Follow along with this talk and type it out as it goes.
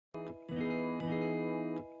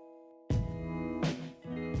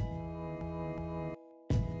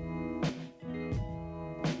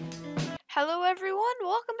Hello everyone,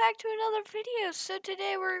 welcome back to another video. So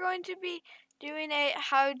today we're going to be doing a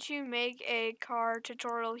how to make a car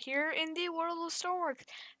tutorial here in the world of Stormworks.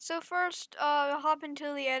 So first, hop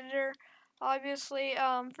into the editor. Obviously,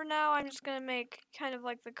 for now I'm just gonna make kind of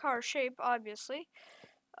like the car shape, obviously.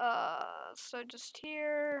 So just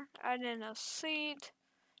here, add in a seat.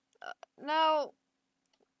 Now,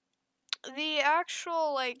 the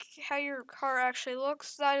actual, like, how your car actually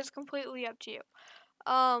looks, that is completely up to you.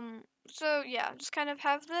 So yeah, just kind of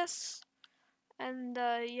have this. And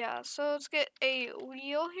yeah, so let's get a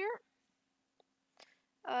wheel here.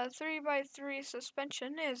 3x3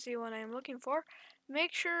 suspension is the one I'm looking for.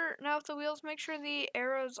 Make sure, now with the wheels, make sure the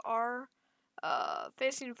arrows are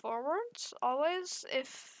facing forwards always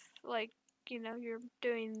if, like, you're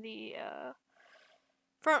doing the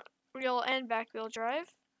front wheel and back wheel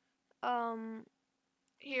drive.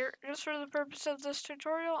 Here, just for the purpose of this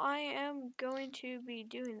tutorial, I am going to be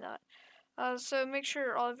doing that. So make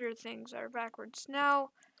sure all of your things are backwards.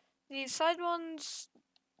 Now, the side ones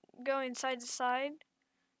going side to side,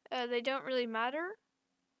 they don't really matter.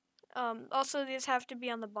 Also, these have to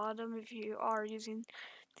be on the bottom if you are using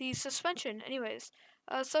the suspension. Anyways,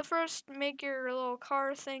 so first, make your little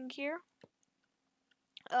car thing here.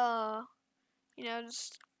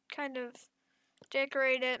 Just kind of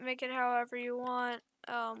decorate it, make it however you want.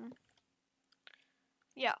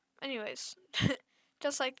 Yeah, anyways,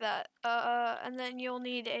 just like that. And then you'll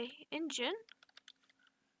need a engine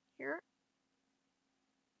here.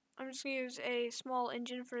 I'm just going to use a small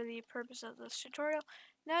engine for the purpose of this tutorial.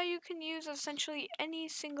 Now you can use essentially any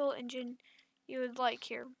single engine you would like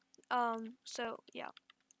here. So yeah.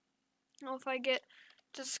 Now if I get,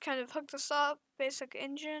 just kind of hook this up, basic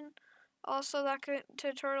engine. Also that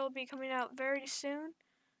tutorial will be coming out very soon.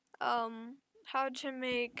 How to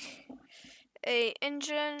make a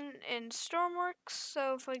engine in Stormworks.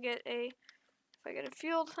 So if I get a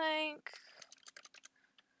fuel tank,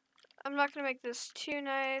 I'm not going to make this too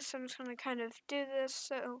nice. I'm just going to kind of do this.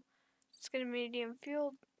 So it's going to be medium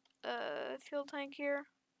fuel tank here.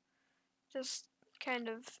 Just kind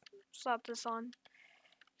of slap this on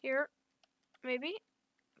here. Maybe.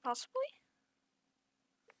 Possibly.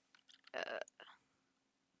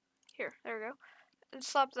 Here. There we go. And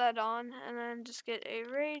slap that on. And then just get a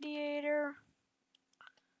radiator.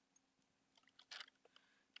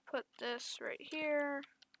 Put this right here.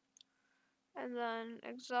 And then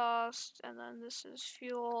exhaust. And then this is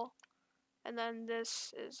fuel. And then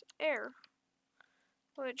this is air.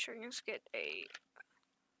 Which we're going to get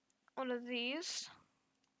one of these.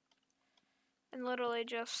 And literally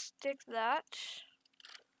just stick that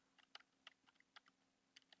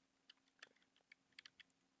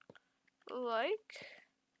like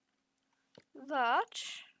that.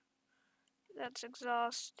 That's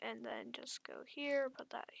exhaust, and then just go here,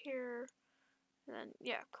 put that here, and then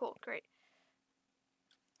yeah, cool, great.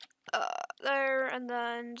 There, and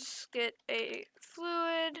then just get a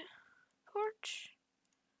fluid port,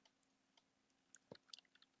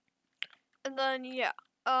 and then yeah.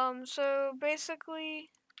 So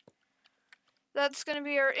basically, that's gonna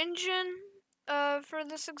be our engine. For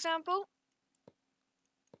this example,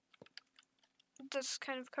 just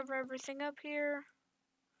kind of cover everything up here.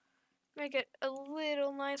 Make it a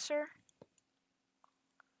little nicer.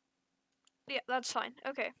 Yeah, that's fine.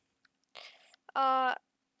 Okay.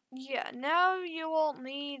 Yeah, now you will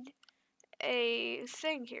need a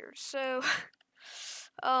thing here. So,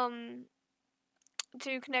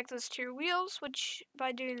 to connect this to your wheels, which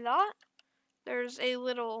by doing that, there's a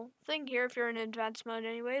little thing here if you're in advanced mode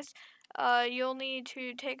anyways. You'll need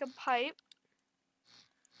to take a pipe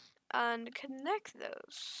and connect those.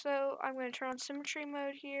 So I'm going to turn on symmetry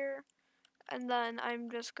mode here, and then I'm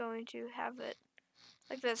just going to have it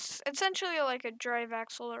like this, essentially like a drive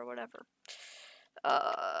axle or whatever.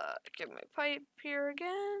 Get my pipe here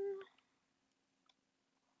again,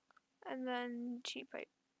 and then T-pipe.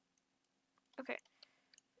 Okay,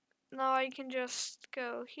 now I can just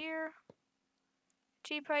go here,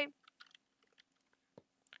 T-pipe,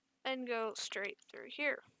 and go straight through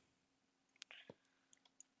here.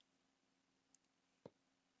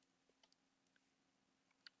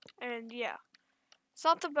 And yeah, it's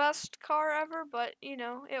not the best car ever, but you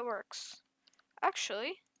know, it works.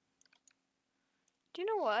 Actually, do you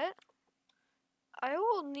know what? I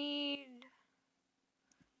will need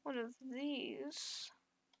one of these,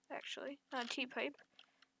 actually, not a T-pipe.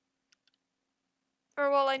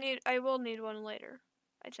 Or well, I will need one later,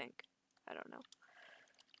 I think. I don't know.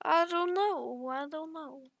 I don't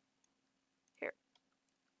know. Here.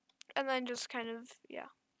 And then just kind of, yeah.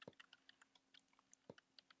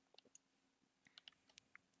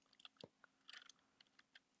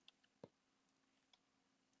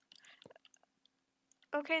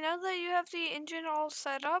 Okay, now that you have the engine all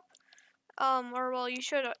set up, or well, you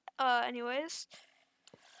should, anyways.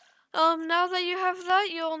 Now that you have that,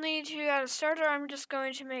 you'll need to add a starter. I'm just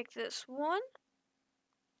going to make this one,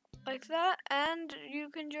 like that, and you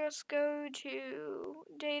can just go to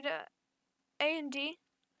data A and D,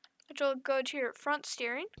 which will go to your front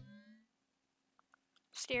steering,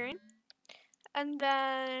 and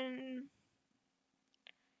then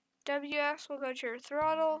WX will go to your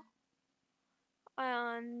throttle,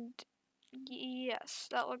 and yes,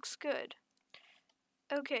 that looks good.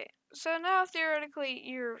 Okay, so now theoretically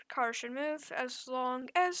your car should move as long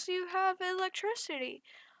as you have electricity,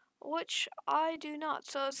 which I do not.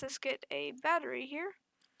 So let's just get a battery here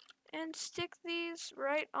and stick these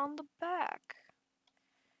right on the back.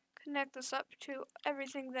 Connect this up to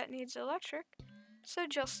everything that needs electric, so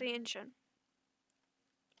just the engine.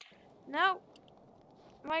 Now,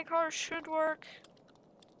 my car should work.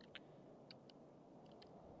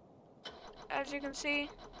 As you can see,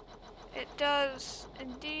 it does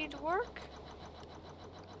indeed work.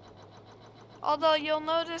 Although you'll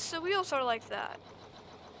notice the wheels are like that.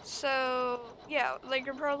 So, yeah, like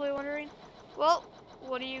you're probably wondering, well,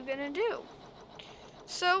 what are you gonna do?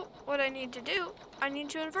 So, what I need to do, I need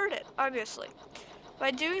to invert it, obviously.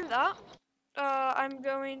 By doing that, I'm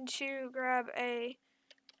going to grab a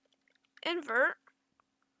invert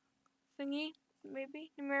thingy,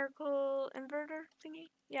 maybe, numerical inverter thingy,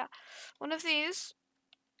 yeah, one of these,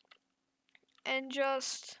 and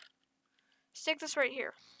just stick this right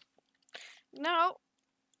here. Now,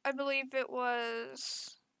 I believe it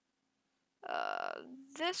was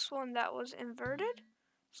this one that was inverted.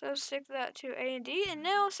 So stick that to A and D. And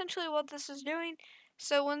now essentially what this is doing,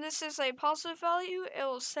 so when this is a positive value, it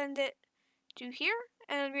will send it to here.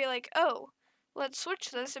 And it'll be like, oh, let's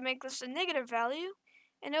switch this and make this a negative value.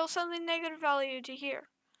 And it'll send the negative value to here.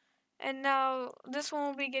 And now this one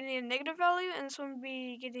will be getting a negative value, and this one will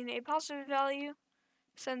be getting a positive value,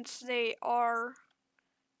 since they are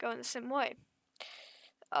going the same way.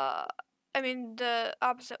 I mean, the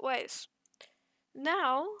opposite ways.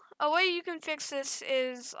 Now, a way you can fix this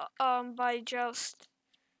is by just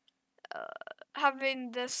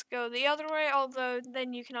having this go the other way, although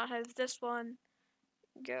then you cannot have this one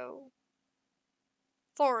go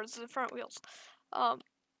forwards, the front wheels.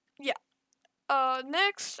 Yeah.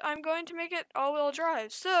 Next, I'm going to make it all-wheel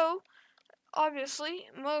drive. So, obviously,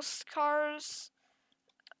 most cars,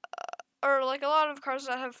 or like a lot of cars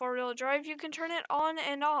that have four-wheel drive, you can turn it on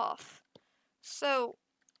and off. So,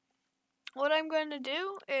 what I'm going to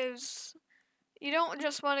do is, you don't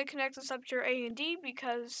just want to connect this up to your A and D,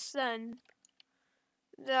 because then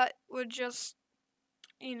that would just,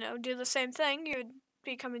 do the same thing. You would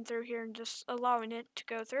be coming through here and just allowing it to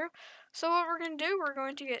go through. So what we're going to do, we're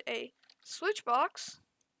going to get a switch box,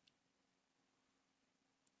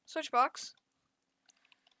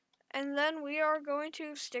 and then we are going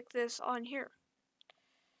to stick this on here.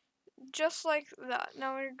 Just like that.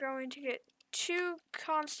 Now we're going to get two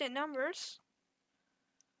constant numbers.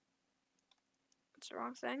 That's the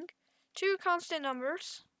wrong thing. Two constant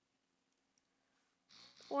numbers.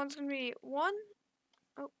 One's going to be 1.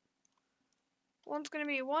 One's going to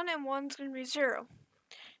be 1 and one's going to be 0.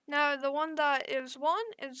 Now the one that is 1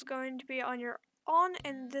 is going to be on your on,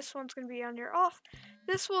 and this one's going to be on your off.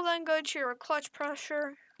 This will then go to your clutch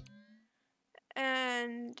pressure,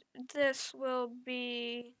 and this will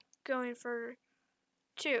be going for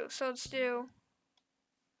 2. So let's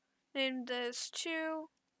name this 2.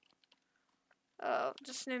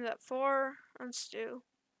 Just name that 4. Let's do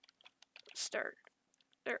start.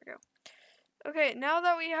 There we go. Okay, now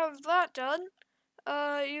that we have that done,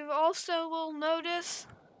 you also will notice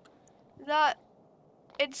that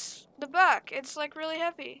it's the back. It's like really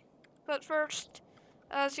heavy. But first,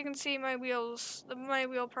 as you can see, my wheel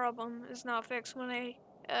problem is not fixed. When I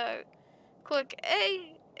click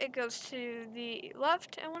A, it goes to the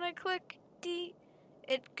left, and when I click D,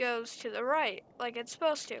 it goes to the right, like it's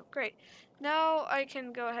supposed to. Great. Now I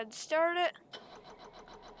can go ahead and start it.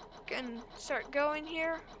 Can start going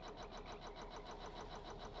here.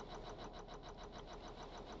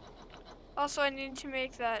 Also, I need to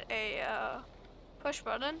make that a push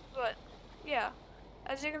button, but yeah,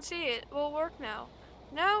 as you can see, it will work now.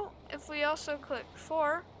 Now, if we also click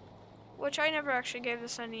 4, which I never actually gave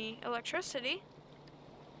this any electricity,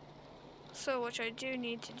 so which I do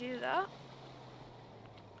need to do that.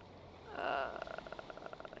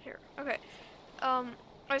 Here, okay. I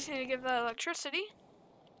just need to give that electricity.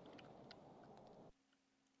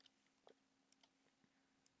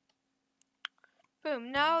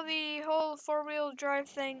 Boom, now the whole four-wheel drive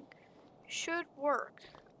thing should work.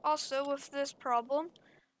 Also, with this problem,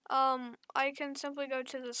 I can simply go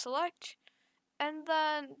to the select and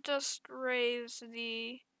then just raise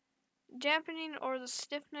the dampening or the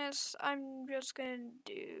stiffness. I'm just gonna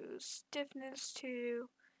do stiffness to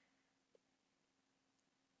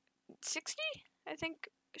 60, I think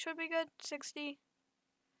should be good. 60.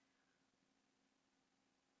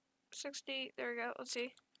 60, there we go, let's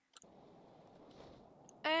see.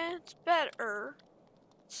 And it's better.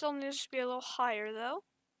 Still needs to be a little higher though.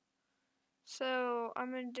 So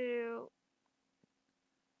I'm gonna do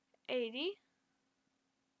 80.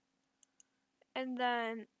 And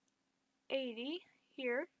then 80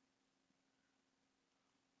 here.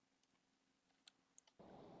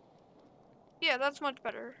 Yeah, that's much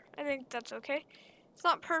better. I think that's okay. It's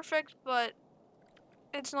not perfect, but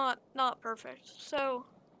it's not perfect. So,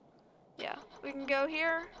 yeah, we can go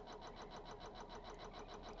here.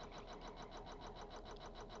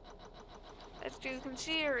 As you can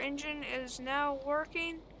see, our engine is now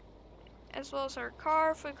working, as well as our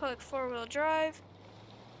car. If we click four-wheel drive,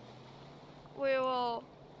 we will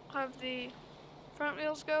have the front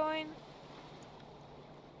wheels going.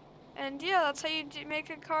 And yeah, that's how you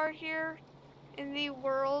make a car here in the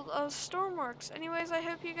world of Stormworks. Anyways, I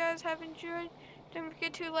hope you guys have enjoyed. Don't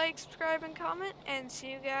forget to like, subscribe, and comment, and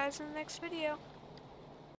see you guys in the next video.